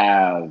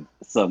 have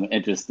some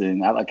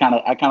interesting. I kind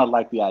of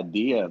like the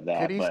idea of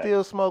that. Could he but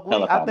still smoke weed?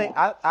 hell if I I think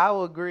know. I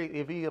would agree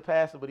if he a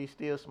pastor, but he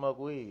still smoke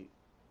weed.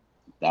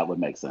 That would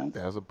make sense.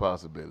 That's a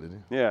possibility.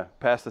 Yeah,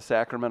 pass the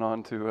sacrament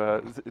on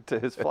to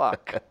his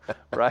flock,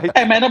 right?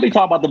 Hey man, don't be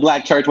talking about the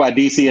black church while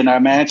DC in there,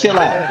 man. Chill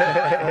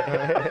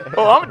out.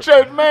 Oh, I'm a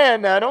church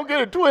man now. Don't get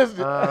it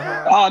twisted.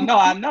 Oh no,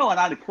 I know, and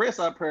I Chris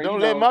up here.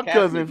 Don't you let know, my Catholic,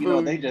 cousin you know,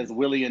 fool they you. just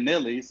willy and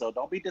nilly. So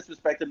don't be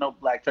disrespecting no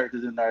black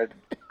churches in there,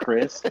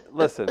 Chris.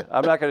 Listen,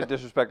 I'm not going to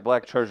disrespect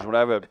black churches when I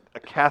have a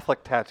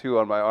Catholic tattoo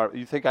on my arm.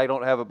 You think I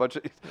don't have a bunch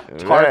of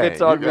targets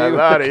Right, on you got me? a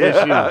lot of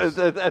issues.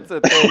 That's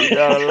a thing. You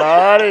got a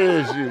lot of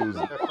issues.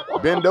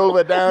 Bend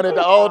over down at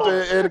the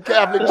altar in the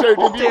Catholic church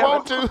if you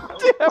want to.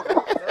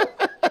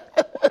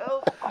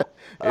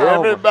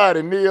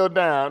 Everybody kneel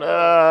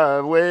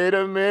down. Wait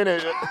a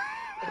minute.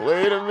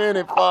 Wait a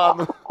minute,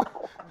 Father.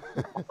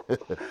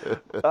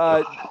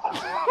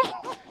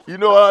 You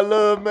know I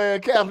love, man,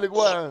 Catholic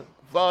wine.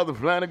 Father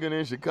Flanagan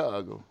in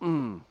Chicago.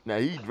 Now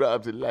he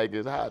drops it like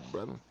it's hot,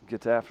 brother.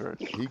 Gets after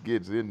it. He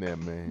gets in there,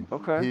 man.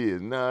 Okay. He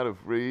is not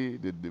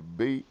afraid to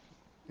debate.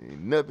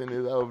 Ain't nothing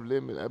is off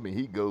limits. I mean,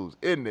 he goes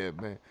in there,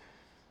 man.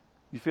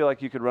 You feel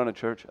like you could run a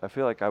church? I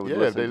feel like I would Yeah,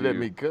 listen if they to let you.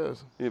 me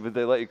cuss. Yeah, but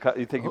they let you cut.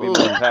 You think you'd be Who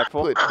more impactful?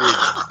 put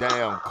this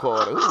damn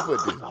quarter? Who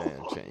put this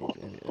damn change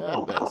in here? I'm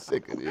about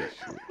sick of this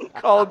shit.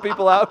 Calling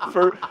people out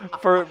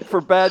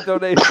for bad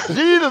donations.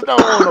 Jesus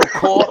don't want no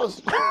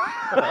quarters.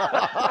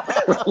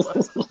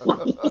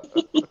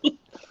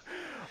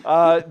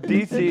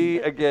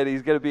 DC again.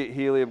 He's going to be at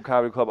Helium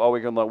Comedy Club all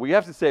weekend long. We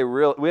have to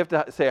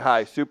say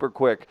hi super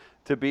quick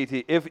to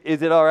BT.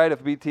 Is it all right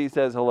if BT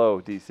says hello,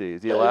 DC?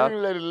 Is he You allowed?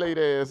 let a late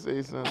ass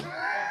say something.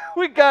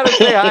 We got to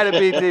say hi to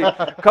BT.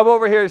 Come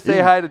over here and say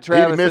hi to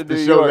Travis He missed in the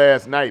New show York.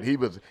 last night.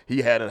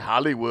 He had a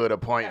Hollywood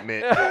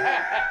appointment.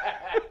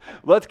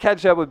 Let's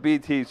catch up with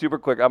BT super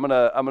quick. I'm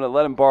gonna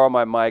let him borrow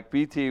my mic.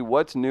 BT,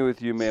 what's new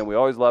with you, man? We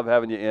always love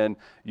having you in.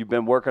 You've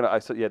been working. I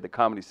saw you had the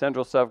Comedy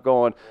Central stuff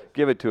going.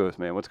 Give it to us,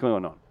 man. What's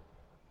going on?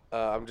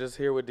 I'm just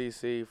here with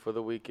DC for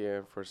the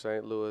weekend for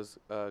St. Louis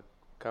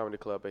Comedy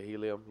Club at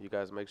Helium. You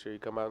guys make sure you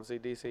come out and see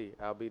DC.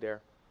 I'll be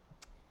there.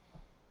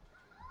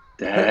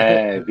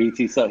 Dang,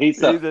 BT, he's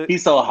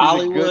so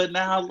Hollywood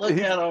now. Look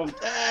at him.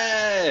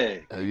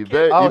 Dang. You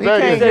better, Oh, you he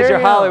better He can't get, says hear you're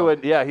him.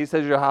 Hollywood. Yeah, he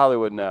says you're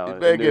Hollywood now. you in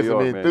better New get some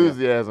York, man.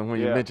 enthusiasm when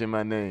you Yeah. mention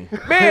my name.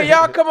 Man,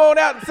 y'all come on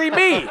out and see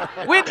me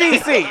with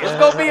DC. It's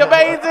gonna be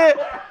amazing.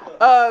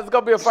 It's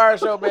gonna be a fire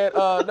show, man.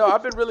 No,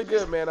 I've been really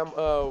good, man.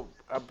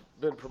 I've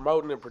been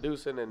promoting and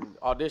producing and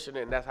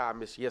auditioning, and that's how I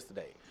missed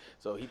yesterday.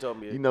 So he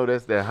told me. You know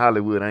that's that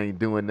Hollywood ain't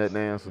doing nothing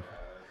answer.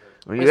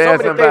 When There's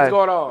so many things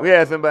going on. We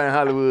ask somebody in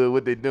Hollywood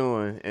what they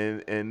doing,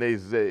 and they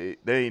say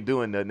they ain't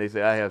doing nothing. They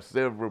say I have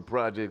several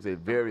projects at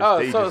various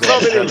stages of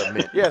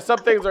development. Yeah, some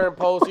things are in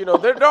post. You know,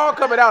 they're all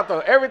coming out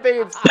though.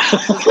 Everything's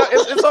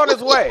it's on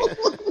its way.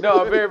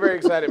 No, I'm very, very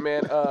excited,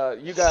 man.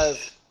 You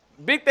guys,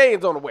 big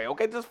things on the way.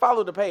 Okay, just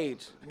follow the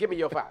page. Give me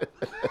your 5.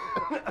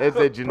 It's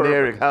a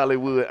generic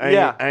Hollywood.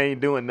 I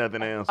ain't doing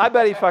nothing else. I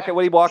bet he fucking,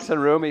 when he walks in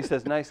the room, he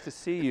says, "Nice to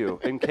see you,"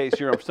 in case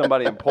you're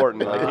somebody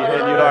important. Like you'd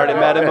already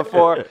met him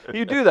before.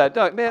 You do that,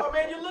 don't man? Oh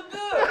man, you look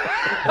good.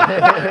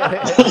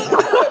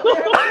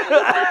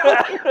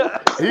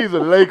 He's a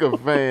Laker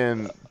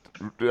fan.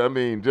 I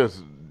mean,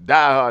 just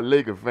diehard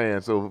Laker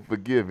fan. So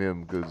forgive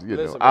him because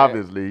Listen, man,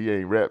 obviously he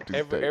ain't rap too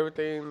tight.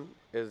 Everything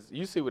is.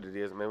 You see what it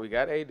is, man. We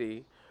got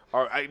AD.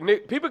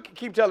 Nick, people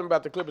keep telling me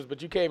about the Clippers,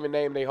 but you can't even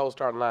name their whole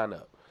starting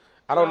lineup.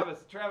 I don't.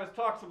 Travis,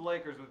 talk some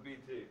Lakers with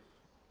BT.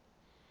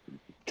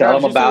 Tell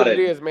Travis, them about you see what it.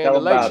 it is, man. Tell The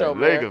them Lake about Show, it.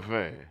 man. Laker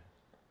fan.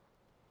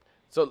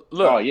 So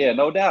look. Oh yeah,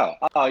 no doubt.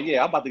 Oh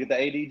yeah, I'm about to get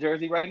the AD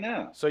jersey right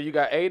now. So you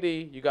got AD,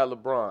 you got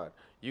LeBron,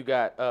 you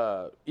got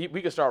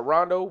we can start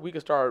Rondo, we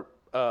can start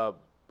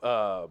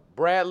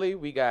Bradley,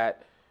 we got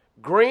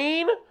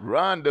Green,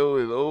 Rondo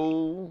is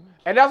old.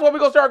 and that's where we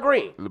gonna start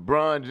Green.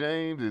 LeBron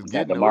James is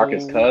Got getting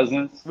DeMarcus old.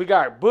 Cousins. We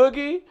got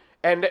Boogie,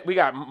 and we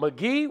got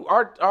McGee.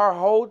 Our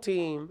whole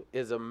team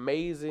is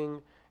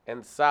amazing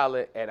and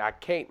solid, and I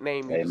can't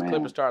name you this man.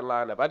 Clipper starting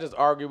lineup. I just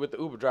argued with the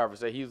Uber driver,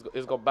 said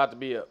it's about to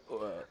be a.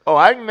 Oh,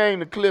 I can name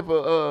the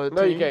Clipper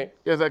No, you team. can't.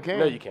 Yes, I can.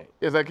 No, you can't.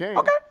 Yes, I can.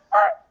 Okay,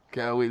 all right.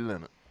 Kawhi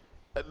Leonard.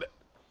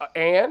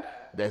 And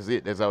That's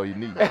it. That's all you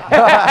need.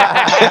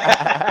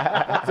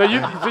 so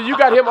you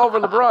got him over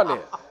LeBron then.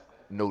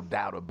 No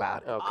doubt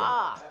about it.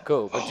 Okay,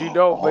 cool. But you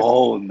don't. But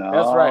Oh no.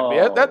 that's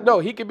right. Man. No,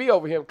 he could be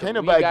over him. 'cause Can't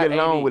we nobody got get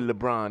along AD. with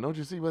LeBron. Don't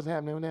you see what's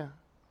happening there?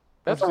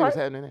 That's Don't you see all what's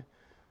right. happening there?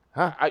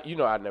 Huh? You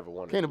know I never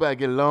wanted. Can't nobody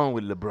get along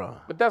with LeBron.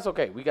 But that's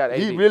okay. We got AD.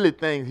 He really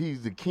thinks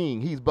he's the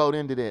king. He's bought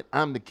into that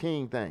I'm the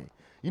king thing.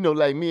 You know,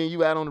 like me and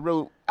you out on the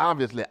road,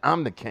 obviously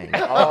I'm the king.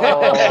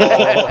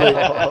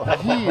 But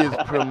he is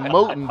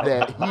promoting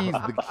that he's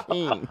the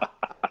king.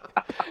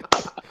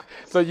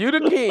 So you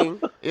the king,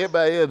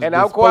 Everybody else and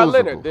is I'm Kawhi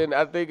Leonard. disposable. Then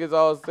I think it's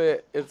all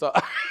set. It's all.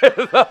 No,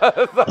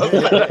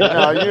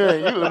 you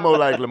ain't. You look more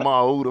like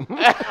Lamar Odom.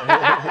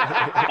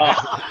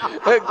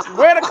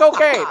 Where the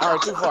cocaine? All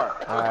right, too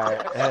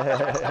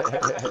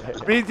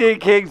far. BT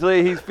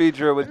Kingsley, he's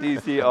featuring with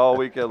DC all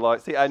weekend long.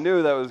 See, I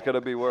knew that was going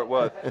to be where it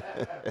was.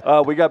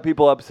 We got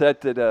people upset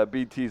that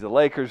BT's a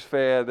Lakers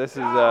fan. This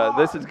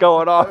is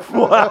going off.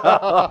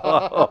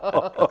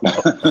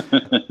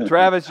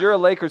 Travis, you're a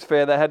Lakers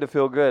fan. That had to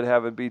feel good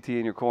having BT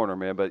in your corner,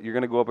 man. But you're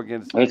going to go up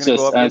against. It's you're gonna just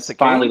go up against it's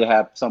the finally King? to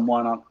have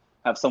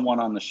someone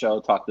on the show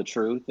talk the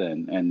truth,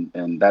 and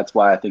that's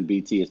why I think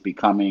BT is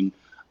becoming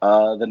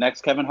the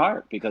next Kevin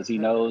Hart because he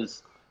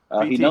knows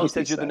BT, he knows he said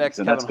these you're the things, next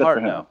and Kevin that's good Hart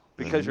for him. now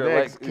because you're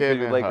Next a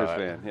Kevin Lakers Hart.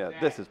 fan. Yeah,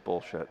 this is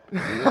bullshit.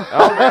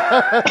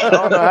 I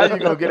don't know how you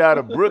gonna get out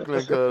of Brooklyn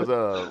because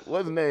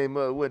what's his name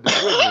went to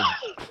Brooklyn?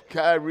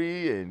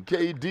 Kyrie and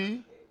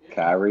KD,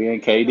 Kyrie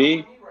and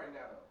KD.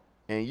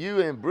 and you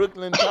in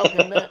Brooklyn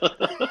talking that?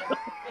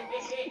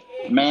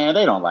 Man,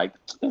 they don't like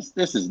this.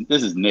 This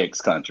is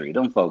Knicks country.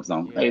 Them folks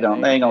don't. They ain't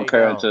gonna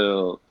care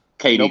until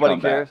KD Nobody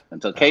comes cares? back.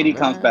 Until KD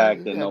comes Man, back,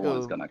 you then no gotta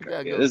one's go- gonna you care.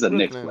 gotta Yeah, go this is a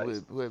Knicks Brooklyn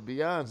place. with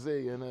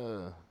Beyonce and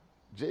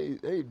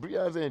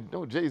Beyonce and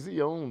don't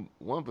Jay-Z own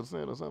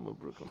 1% or something of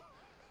Brooklyn.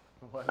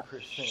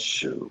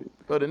 Shoot,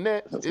 For the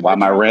Nets. that's isn't why that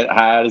my true? rent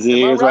high as it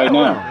Am I is right right or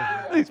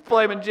now. He's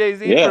blaming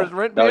Jay-Z Yeah, for his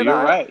rent no, being you're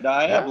high. right. No,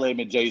 I am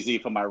blaming Jay-Z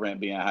for my rent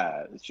being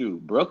high.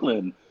 Shoot,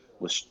 Brooklyn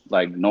was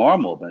like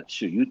normal, but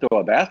shoot, you throw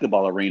a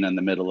basketball arena in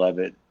the middle of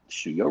it,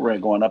 shoot, your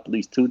rent going up at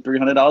least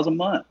 $200-$300 a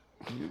month.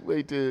 You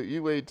wait till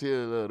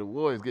the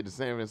Warriors get to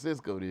San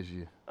Francisco this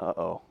year.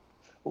 Uh-oh.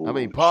 I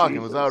mean, Ooh,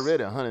 parking was Jesus.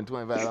 already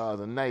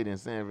 $125 a night in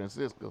San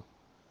Francisco.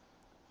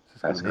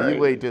 That's And crazy.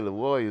 you wait till the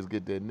Warriors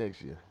get there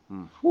next year.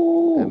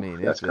 Ooh, I mean,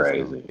 it's that's just gonna-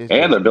 crazy. it's And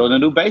just they're building a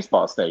gonna- new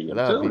baseball A stadium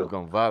lot of people too.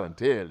 gonna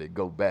voluntarily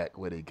go back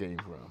where they came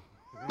from.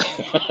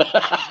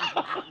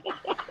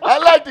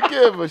 I'd like to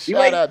give a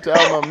shout out to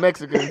all my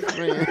Mexican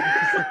friends.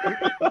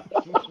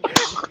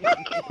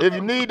 If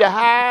you need to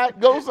hide,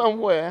 go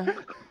somewhere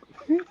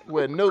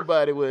where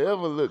nobody will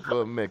ever look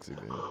for a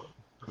Mexican.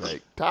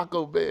 Like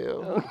Taco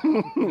Bell.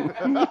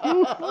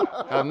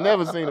 I've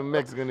never seen a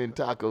Mexican in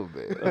Taco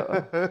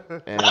Bell.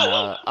 And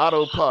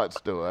auto parts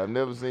store. I've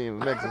never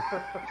seen a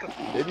Mexican.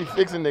 They be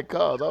fixing their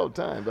cars all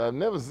the time, but I've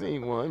never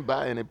seen one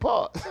buy any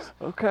parts.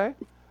 Okay.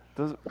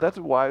 Those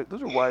are wise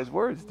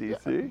words,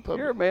 DC. public.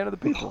 You're a man of the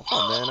people.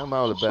 Oh, man, I'm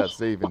all about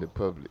saving the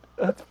public.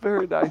 That's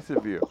very nice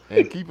of you.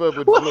 And keep up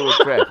with the flow of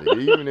traffic.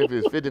 Even if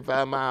it's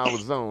 55-mile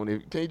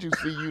zone, can't you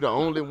see you the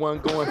only one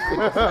going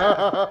 55?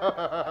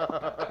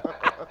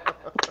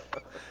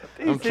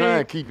 I'm trying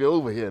to keep you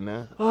over here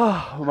now.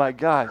 Oh my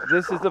God,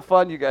 this is the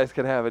fun you guys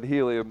can have at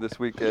Helium this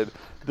weekend.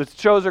 The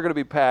shows are going to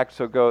be packed,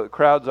 so go. The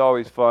crowd's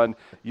always fun.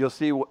 You'll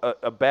see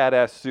a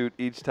badass suit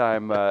each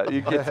time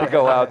you get to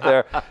go out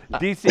there.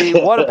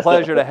 DC, what a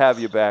pleasure to have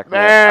you back,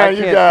 man. Man, I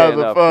you can't guys say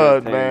enough are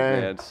good fun, things,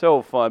 man.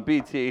 So fun.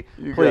 BT,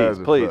 You please, guys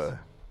are please. fun.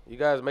 You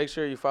guys make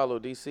sure you follow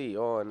DC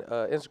on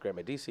Instagram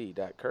at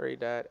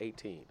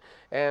dc.curry.18.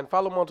 And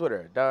follow him on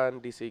Twitter, Don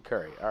DC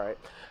Curry. All right.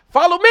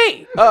 Follow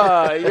me,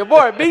 your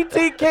boy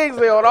BT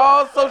Kingsley on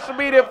all social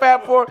media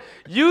platforms.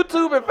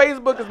 YouTube and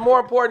Facebook is more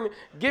important.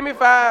 Give me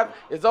 5.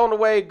 It's on the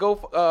way.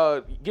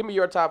 Go. Give me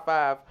your top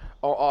 5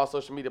 on all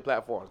social media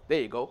platforms.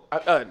 There you go.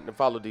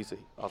 Follow DC.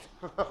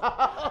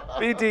 Awesome.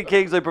 BT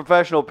Kingsley,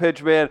 professional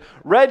pitchman.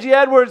 Reggie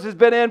Edwards has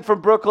been in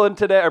from Brooklyn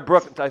today.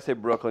 I say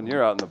Brooklyn.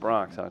 You're out in the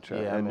Bronx, aren't you?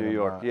 Yeah, I'm in in New the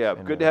York. Bronx. Yeah, In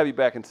good New to have you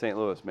back in St.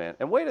 Louis, man.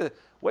 And way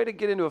to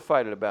get into a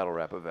fight at a battle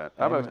rap event.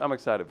 I'm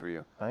excited for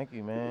you. Thank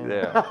you, man.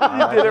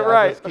 Yeah, you did it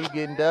right. Just keep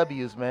getting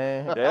W's,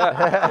 man.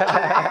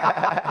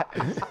 Yeah.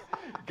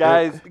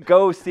 Guys,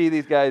 go see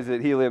these guys at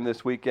Helium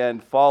this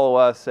weekend. Follow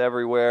us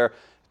everywhere.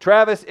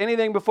 Travis,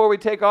 anything before we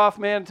take off,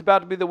 man? It's about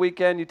to be the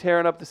weekend. You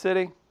tearing up the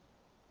city?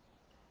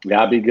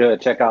 Yeah, I'll be good.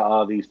 Check out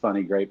all these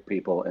funny, great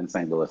people in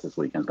St. Louis this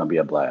weekend. It's going to be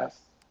a blast.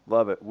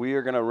 Love it. We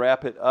are going to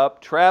wrap it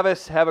up.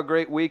 Travis, have a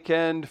great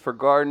weekend. For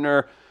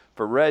Gardner,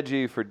 for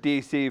Reggie, for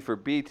DC, for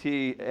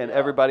BT, and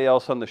everybody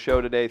else on the show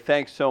today,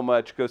 thanks so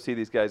much. Go see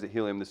these guys at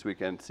Helium this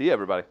weekend. See you,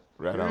 everybody.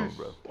 Right on,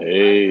 bro.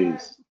 Peace.